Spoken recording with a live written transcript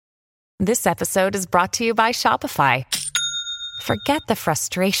This episode is brought to you by Shopify. Forget the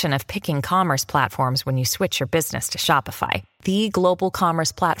frustration of picking commerce platforms when you switch your business to Shopify, the global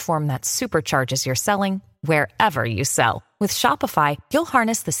commerce platform that supercharges your selling wherever you sell. With Shopify, you'll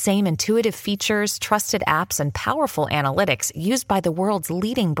harness the same intuitive features, trusted apps, and powerful analytics used by the world's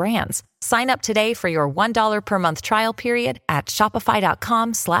leading brands. Sign up today for your $1 per month trial period at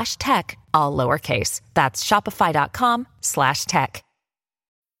shopify.com/tech, all lowercase. That's shopify.com/tech.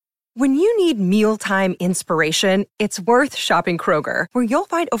 When you need mealtime inspiration, it's worth shopping Kroger, where you'll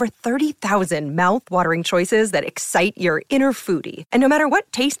find over 30,000 mouth-watering choices that excite your inner foodie. And no matter what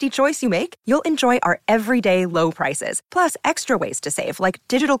tasty choice you make, you'll enjoy our everyday low prices, plus extra ways to save, like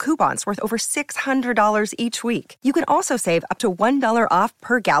digital coupons worth over $600 each week. You can also save up to $1 off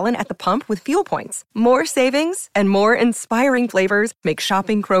per gallon at the pump with fuel points. More savings and more inspiring flavors make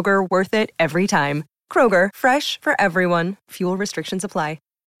shopping Kroger worth it every time. Kroger, fresh for everyone. Fuel restrictions apply.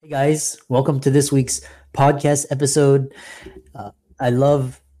 Hey guys, welcome to this week's podcast episode. I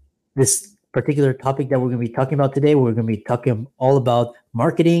love this particular topic that we're going to be talking about today. We're going to be talking all about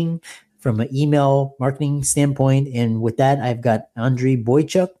marketing from an email marketing standpoint. And with that, I've got Andriy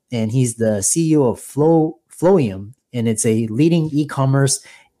Boychuk, and he's the CEO of Flowium, and it's a leading e-commerce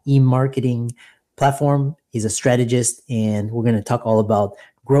e-marketing platform. He's a strategist, and we're going to talk all about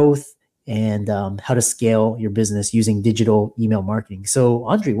growth and how to scale your business using digital email marketing. So,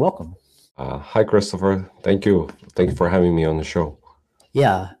 Andriy, welcome. Hi, Christopher. Thank you. Thank you for having me on the show.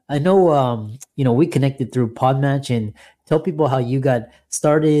 Yeah, I know. We connected through Podmatch, and tell people how you got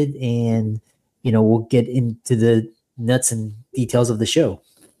started, and we'll get into the nuts and details of the show.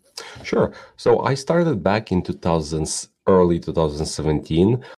 Sure. So I started back in early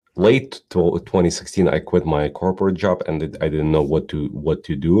 2017. Late 2016, I quit my corporate job, and I didn't know what to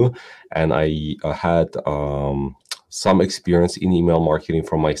do. And I had some experience in email marketing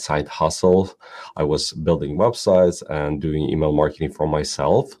from my side hustle. I was building websites and doing email marketing for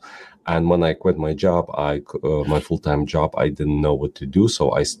myself. And when I quit my job, my full-time job, I didn't know what to do.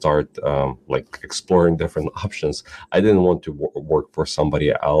 So I started exploring different options. I didn't want to work for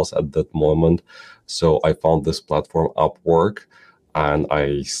somebody else at that moment. So I found this platform, Upwork. And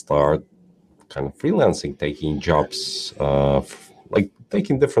I start kind of freelancing, taking jobs,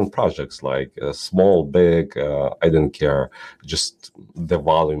 taking different projects, like small, big. I didn't care. Just the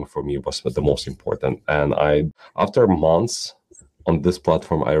volume for me was the most important. And after months on this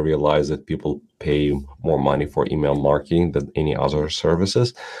platform, I realized that people pay more money for email marketing than any other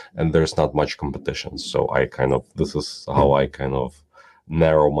services, and there's not much competition. So this is how I kind of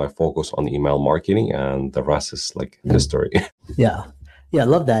narrow my focus on email marketing, and the rest is like history. Yeah, I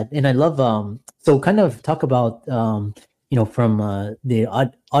love that. And I love so kind of talk about from the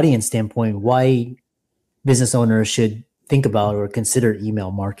audience standpoint, why business owners should think about or consider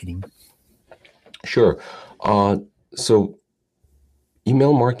email marketing. Sure. So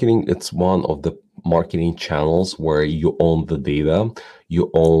email marketing, it's one of the marketing channels where you own the data, you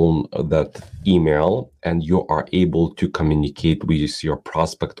own that email, and you are able to communicate with your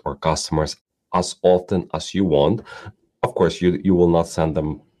prospect or customers as often as you want. Of course, you will not send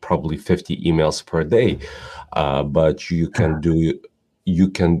them probably 50 emails per day, but you can do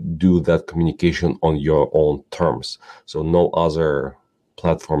that communication on your own terms. So no other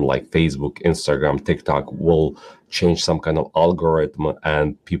platform like Facebook, Instagram, TikTok will change some kind of algorithm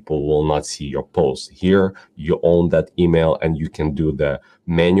and people will not see your post. Here, you own that email and you can do the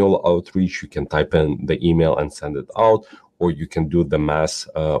manual outreach. You can type in the email and send it out, or you can do the mass,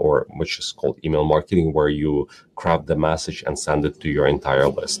 which is called email marketing, where you craft the message and send it to your entire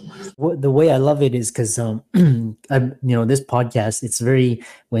list. The way I love it is because, this podcast, it's very,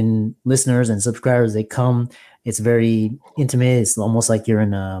 when listeners and subscribers, they come, it's very intimate. It's almost like you're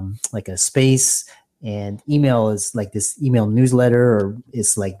in a space, and email is like this email newsletter, or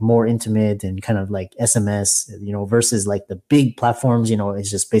it's like more intimate and kind of like SMS, versus like the big platforms,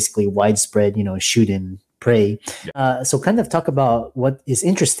 it's just basically widespread, shoot and pray. Yeah. So kind of talk about what is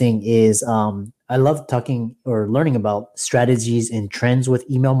interesting is I love talking or learning about strategies and trends with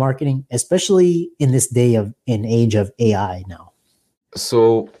email marketing, especially in this age of AI now.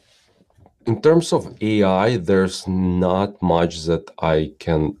 So in terms of AI, there's not much that I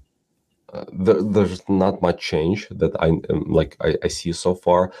can there's not much change that I see so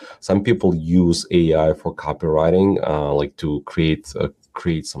far. Some people use AI for copywriting, to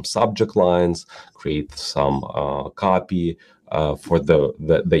create some subject lines, create some copy for the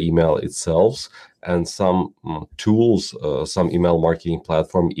email itself. And some tools, some email marketing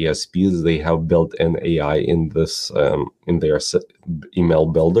platform ESPs, they have built in AI in this in their email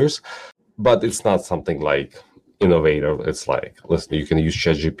builders, but it's not something like innovative. It's like, listen, you can use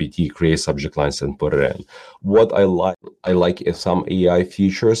ChatGPT, create subject lines, and put it in. What I like is some AI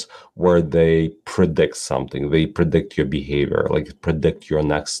features where they predict something. They predict your behavior, like predict your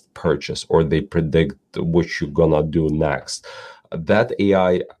next purchase, or they predict what you're gonna do next. That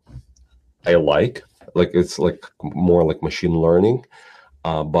AI I like it's like more like machine learning.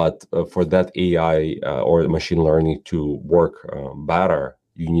 But for that AI or machine learning to work better,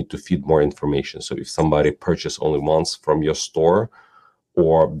 you need to feed more information. So if somebody purchased only once from your store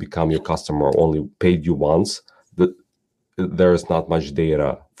or become your customer, only paid you once, there is not much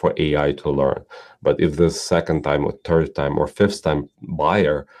data for AI to learn. But if the second time or third time or fifth time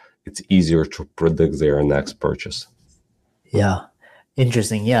buyer, it's easier to predict their next purchase. Yeah.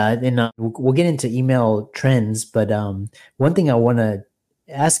 Interesting. Yeah. And we'll get into email trends, but one thing I want to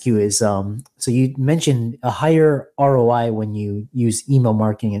ask you is so you mentioned a higher ROI when you use email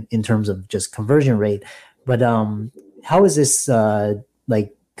marketing in terms of just conversion rate, but how is this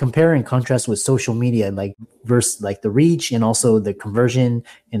like compare and contrast with social media, like versus like the reach and also the conversion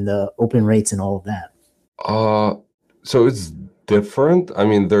and the open rates and all of that? So it's different. I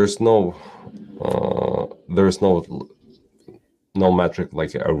mean, there's no metric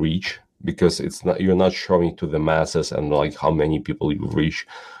like a reach, because it's not, you're not showing to the masses and like how many people you reach.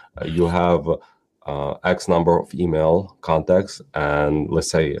 You have X number of email contacts, and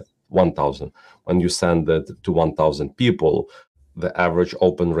let's say 1,000. When you send it to 1,000 people, the average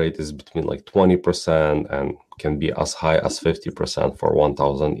open rate is between like 20% and can be as high as 50% for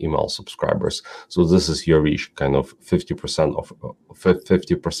 1,000 email subscribers. So this is your reach. Kind of 50%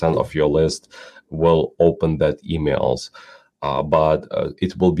 of your list will open that emails. But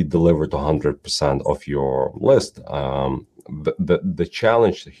it will be delivered to 100% of your list. The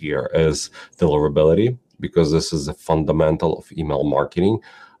challenge here is deliverability, because this is a fundamental of email marketing.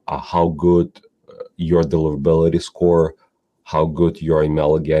 How good your deliverability score, how good your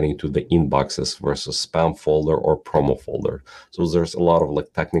email getting to the inboxes versus spam folder or promo folder. So there's a lot of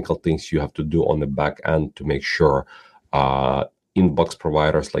like technical things you have to do on the back end to make sure inbox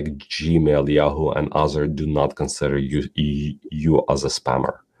providers like Gmail, Yahoo, and others do not consider you as a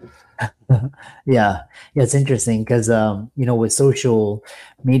spammer. Yeah, it's interesting because with social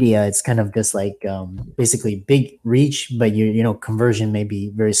media, it's kind of just like basically big reach, but conversion may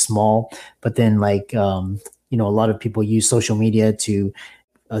be very small. But then like a lot of people use social media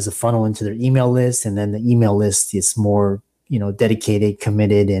as a funnel into their email list, and then the email list is more dedicated,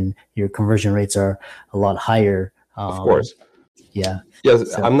 committed, and your conversion rates are a lot higher. Of course. Yeah.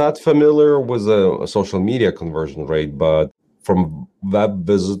 Yes, so I'm not familiar with a social media conversion rate, but from web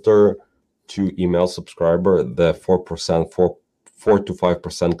visitor to email subscriber, the 4 to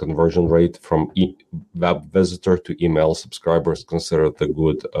 5% conversion rate from web visitor to email subscriber is considered a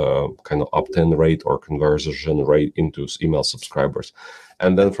good kind of opt-in rate or conversion rate into email subscribers.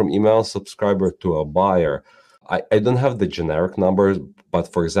 And then from email subscriber to a buyer, I don't have the generic numbers, but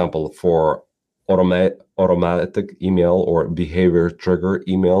for example, for automatic email or behavior trigger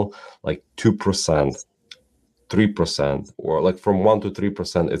email, like 2%, 3%, or like from 1 to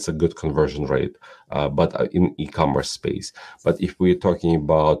 3%, it's a good conversion rate, but in e-commerce space. But if we're talking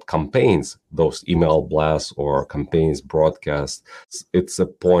about campaigns, those email blasts or campaigns broadcast, it's a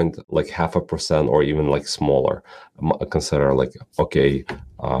point like 0.5% or even like smaller. Consider like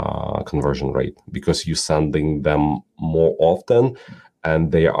conversion rate, because you're sending them more often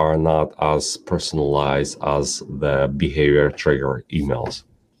and they are not as personalized as the behavior trigger emails.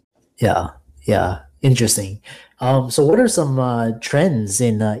 Yeah. Interesting. So what are some trends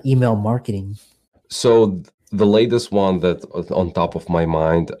in email marketing? So the latest one that on top of my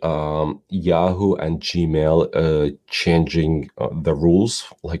mind, Yahoo and Gmail changing the rules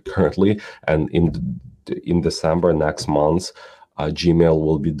like currently, and in December next month, Gmail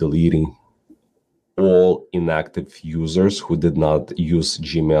will be deleting all inactive users who did not use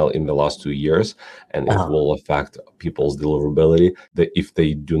Gmail in the last 2 years, and it will affect people's deliverability if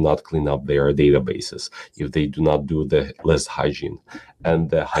they do not clean up their databases, if they do not do the list hygiene. And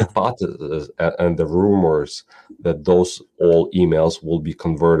the hypothesis and the rumors that those all emails will be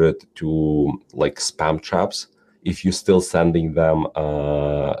converted to like spam traps if you're still sending them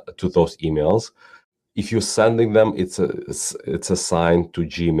to those emails. If you're sending them, it's a sign to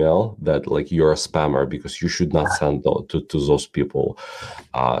Gmail that like you're a spammer, because you should not send to those people.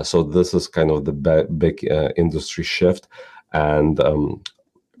 So this is kind of the big industry shift. And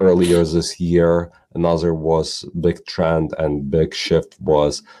earlier this year, another was big trend and big shift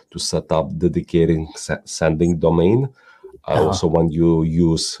was to set up dedicated sending domain. So when you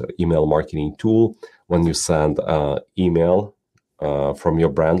use email marketing tool, when you send email, from your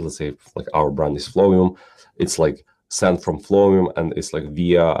brand. Let's say like our brand is Flowium. It's like sent from Flowium, and it's like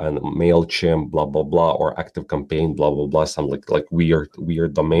via and MailChimp, blah blah blah, or Active Campaign, blah blah blah, some like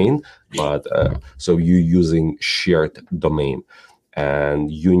weird domain. But so you're using shared domain, and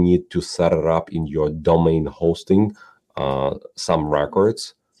you need to set it up in your domain hosting some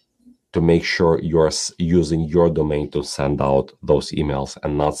records to make sure you're using your domain to send out those emails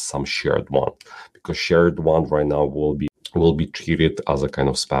and not some shared one, because shared one right now will be treated as a kind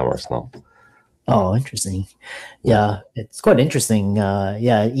of spammers now. Oh, interesting. Yeah, it's quite interesting.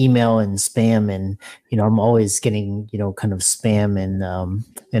 Yeah, email and spam, and I'm always getting kind of spam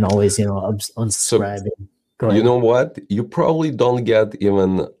and always unsubscribing. So, you know what? You probably don't get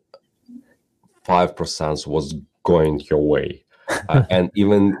even 5% what's going your way. And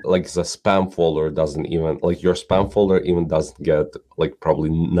even like the spam folder doesn't even, like your spam folder even doesn't get like probably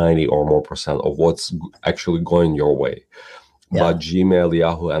 90 or more percent of what's actually going your way. Yeah. But Gmail,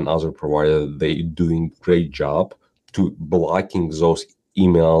 Yahoo, and other providers, they doing great job to blocking those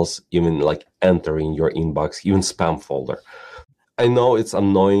emails, even like entering your inbox, even spam folder. I know it's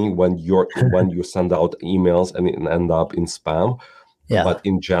annoying when you send out emails and it end up in spam, but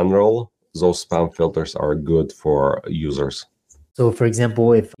in general, those spam filters are good for users. So, for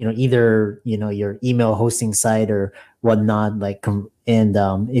example, if either your email hosting site or whatnot, like, and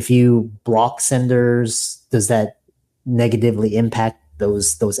if you block senders, does that negatively impact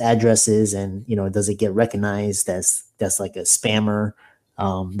those addresses? And does it get recognized as like a spammer,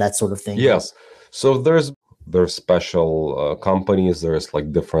 that sort of thing? Yes. So there's special companies. There's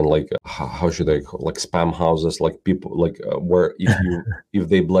like different, like how should I call, like spam houses, like people like where if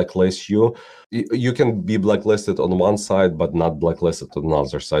they blacklist you, you can be blacklisted on one side but not blacklisted on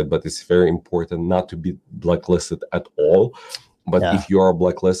another side. But it's very important not to be blacklisted at all. But if you are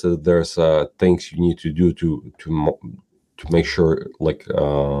blacklisted, there's things you need to do to make sure, like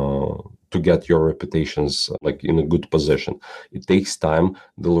to get your reputations like in a good position. It takes time.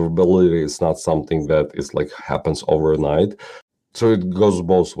 Deliverability is not something that is like happens overnight. So it goes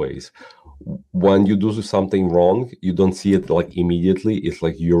both ways. When you do something wrong, you don't see it like immediately. It's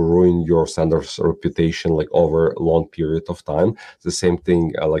like you ruin your sender's reputation like over a long period of time. The same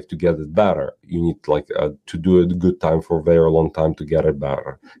thing, like to get it better, you need like to do it a good time for a very long time to get it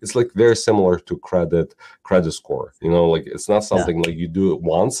better. It's like very similar to credit score. Like it's not something like you do it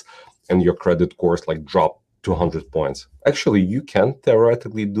once and your credit scores like drop 200 points. Actually, you can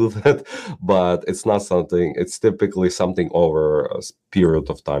theoretically do that, but it's not something. It's typically something over a period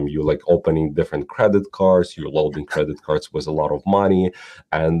of time. You like opening different credit cards, you're loading credit cards with a lot of money,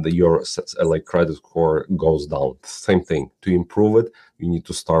 and your like credit score goes down. Same thing. To improve it, you need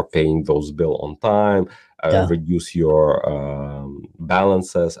to start paying those bills on time, reduce your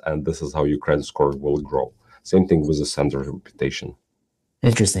balances, and this is how your credit score will grow. Same thing with the sender reputation.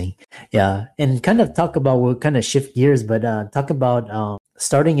 Interesting. Yeah. And kind of we'll kind of shift gears, but talk about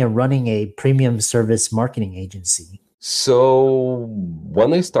starting and running a premium service marketing agency. So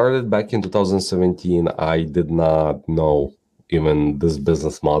when I started back in 2017, I did not know even this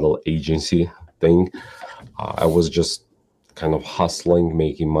business model agency thing. I was just kind of hustling,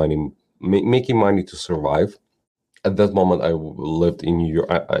 making money to survive. At that moment, I lived in New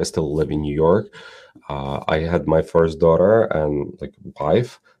York. I still live in New York. I had my first daughter and like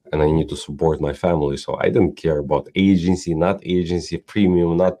wife, and I need to support my family. So I didn't care about agency, not agency,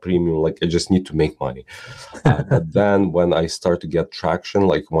 premium, not premium. Like I just need to make money. But then when I start to get traction,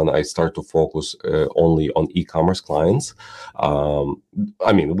 like when I start to focus only on e-commerce clients,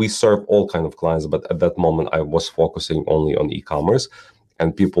 I mean, we serve all kind of clients, but at that moment I was focusing only on e-commerce,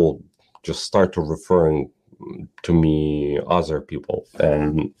 and people just start to referring to me other people,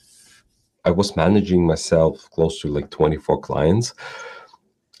 and I was managing myself close to like 24 clients,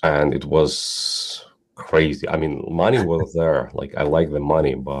 and it was crazy. I mean, money was there. Like I like the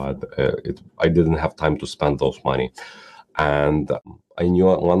money, but I didn't have time to spend those money. And I knew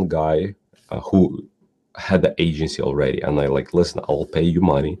one guy who had the agency already, and I like, listen, I'll pay you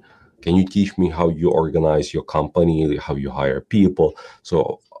money. Can you teach me how you organize your company, how you hire people?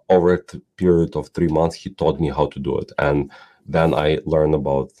 So over a period of 3 months, he taught me how to do it. And then I learned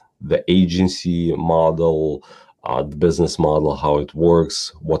about the agency model, the business model, how it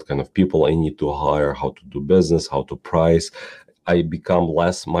works, what kind of people I need to hire, how to do business, how to price. I become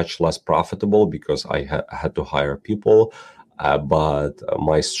much less profitable because I had to hire people, but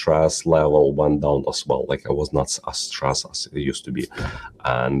my stress level went down as well. Like I was not as stressed as it used to be.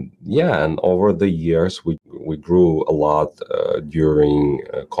 And yeah, and over the years, we grew a lot during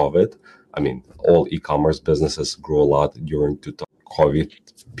COVID. I mean, all e-commerce businesses grew a lot during COVID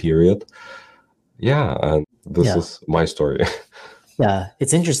period. Yeah, and this is my story. Yeah,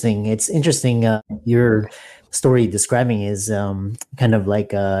 it's interesting. It's interesting. Your story describing is kind of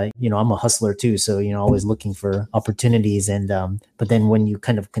like I'm a hustler too, so always looking for opportunities. And but then when you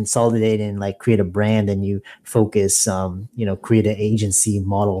kind of consolidate and like create a brand and you focus, create an agency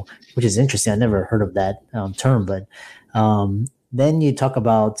model, which is interesting. I never heard of that term, but then you talk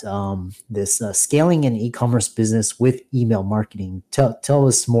about this scaling an e-commerce business with email marketing. Tell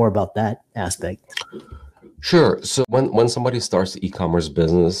us more about that aspect. Sure. So when somebody starts e-commerce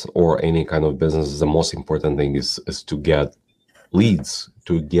business or any kind of business, the most important thing is to get leads,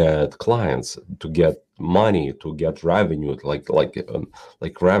 to get clients, to get money, to get revenue. Like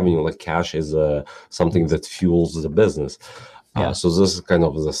revenue, like cash is something that fuels the business. Yeah. So this is kind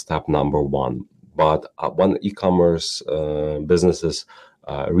of the step number one. But when e-commerce businesses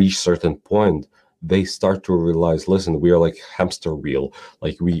reach certain point, they start to realize, listen, we are like hamster wheel.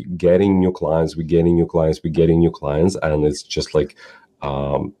 Like we getting new clients, we getting new clients, we getting new clients, and it's just like,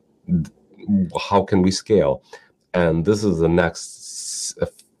 how can we scale? And this is the next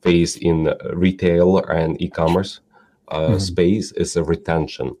phase in retail and e-commerce space is a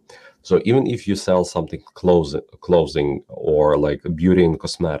retention. So even if you sell something clothing or like beauty and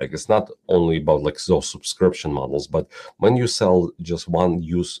cosmetic, it's not only about like those subscription models, but when you sell just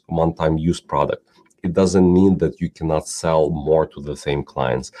one-time use product, it doesn't mean that you cannot sell more to the same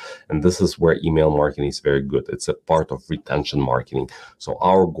clients. And this is where email marketing is very good. It's a part of retention marketing. So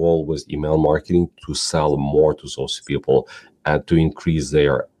our goal with email marketing to sell more to those people and to increase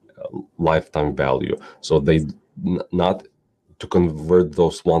their lifetime value. So they not to convert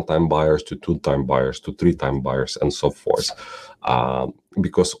those one-time buyers to two-time buyers to three-time buyers and so forth.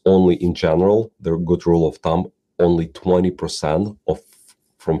 Because only in general, the good rule of thumb, only 20%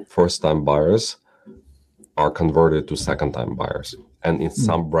 from first-time buyers are converted to second-time buyers, and in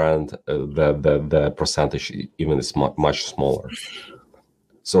some brand, the percentage even is much smaller.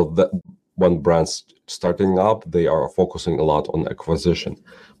 So that when brands starting up, they are focusing a lot on acquisition,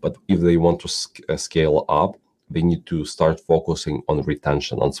 but if they want to scale up, they need to start focusing on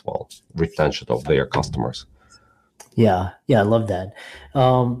retention as well, retention of their customers. Yeah, I love that.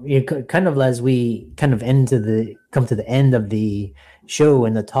 Kind of as we kind of come to the end of the show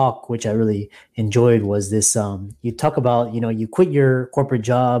and the talk, which I really enjoyed, was this. You talk about you quit your corporate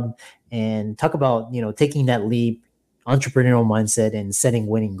job and talk about taking that leap, entrepreneurial mindset, and setting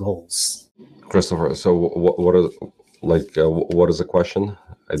winning goals. Christopher, so what is the question?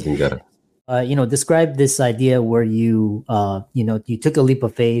 I didn't get it. Describe this idea where you took a leap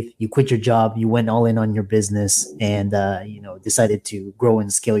of faith, you quit your job, you went all in on your business, and decided to grow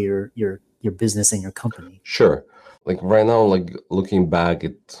and scale your business and your company. Sure. Like right now, like looking back,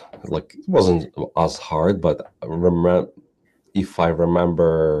 it wasn't as hard, but if I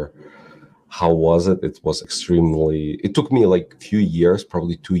remember how was it? It was extremely. It took me like a few years,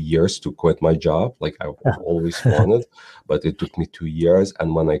 probably 2 years, to quit my job. Like I always wanted, but it took me 2 years.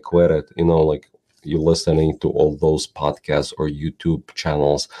 And when I quit it, like you're listening to all those podcasts or YouTube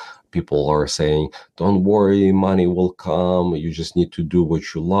channels, people are saying, "Don't worry, money will come. You just need to do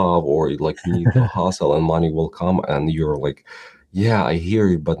what you love, or like you need to hustle, and money will come." And you're like, "Yeah, I hear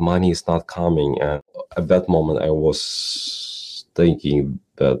you, but money is not coming." And at that moment, I was thinking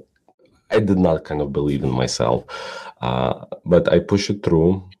that I did not kind of believe in myself, but I pushed it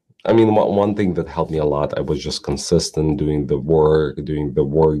through. I mean, one thing that helped me a lot, I was just consistent doing the work,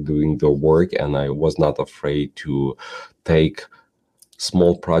 and I was not afraid to take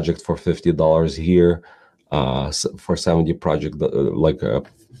small project for $50 here, for 70 project, like a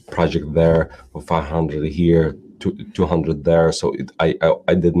project there for 500 here, 200 there. So I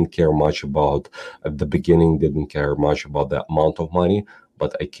didn't care much about, at the beginning, didn't care much about the amount of money,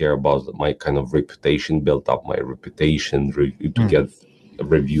 but I care about my kind of reputation, built up my reputation to get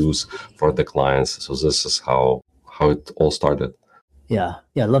reviews for the clients. So this is how it all started. Yeah,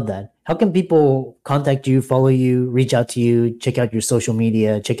 I love that. How can people contact you, follow you, reach out to you, check out your social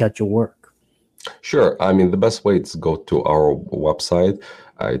media, check out your work? Sure. I mean, the best way is go to our website.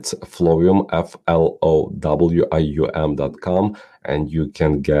 It's Flowium, FLOWIUM.com, and you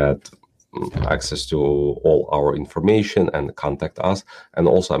can get access to all our information and contact us. And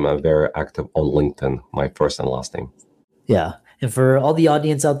also, I'm very active on LinkedIn, my first and last name. Yeah. And for all the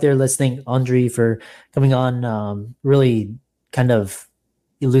audience out there listening, Andriy, for coming on, really kind of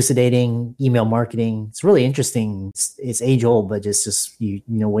elucidating email marketing. It's really interesting. It's age old, but just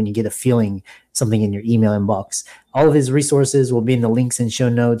when you get a feeling, something in your email inbox. All of his resources will be in the links and show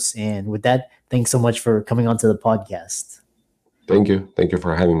notes. And with that, thanks so much for coming onto the podcast. Thank you. Thank you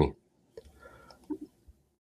for having me.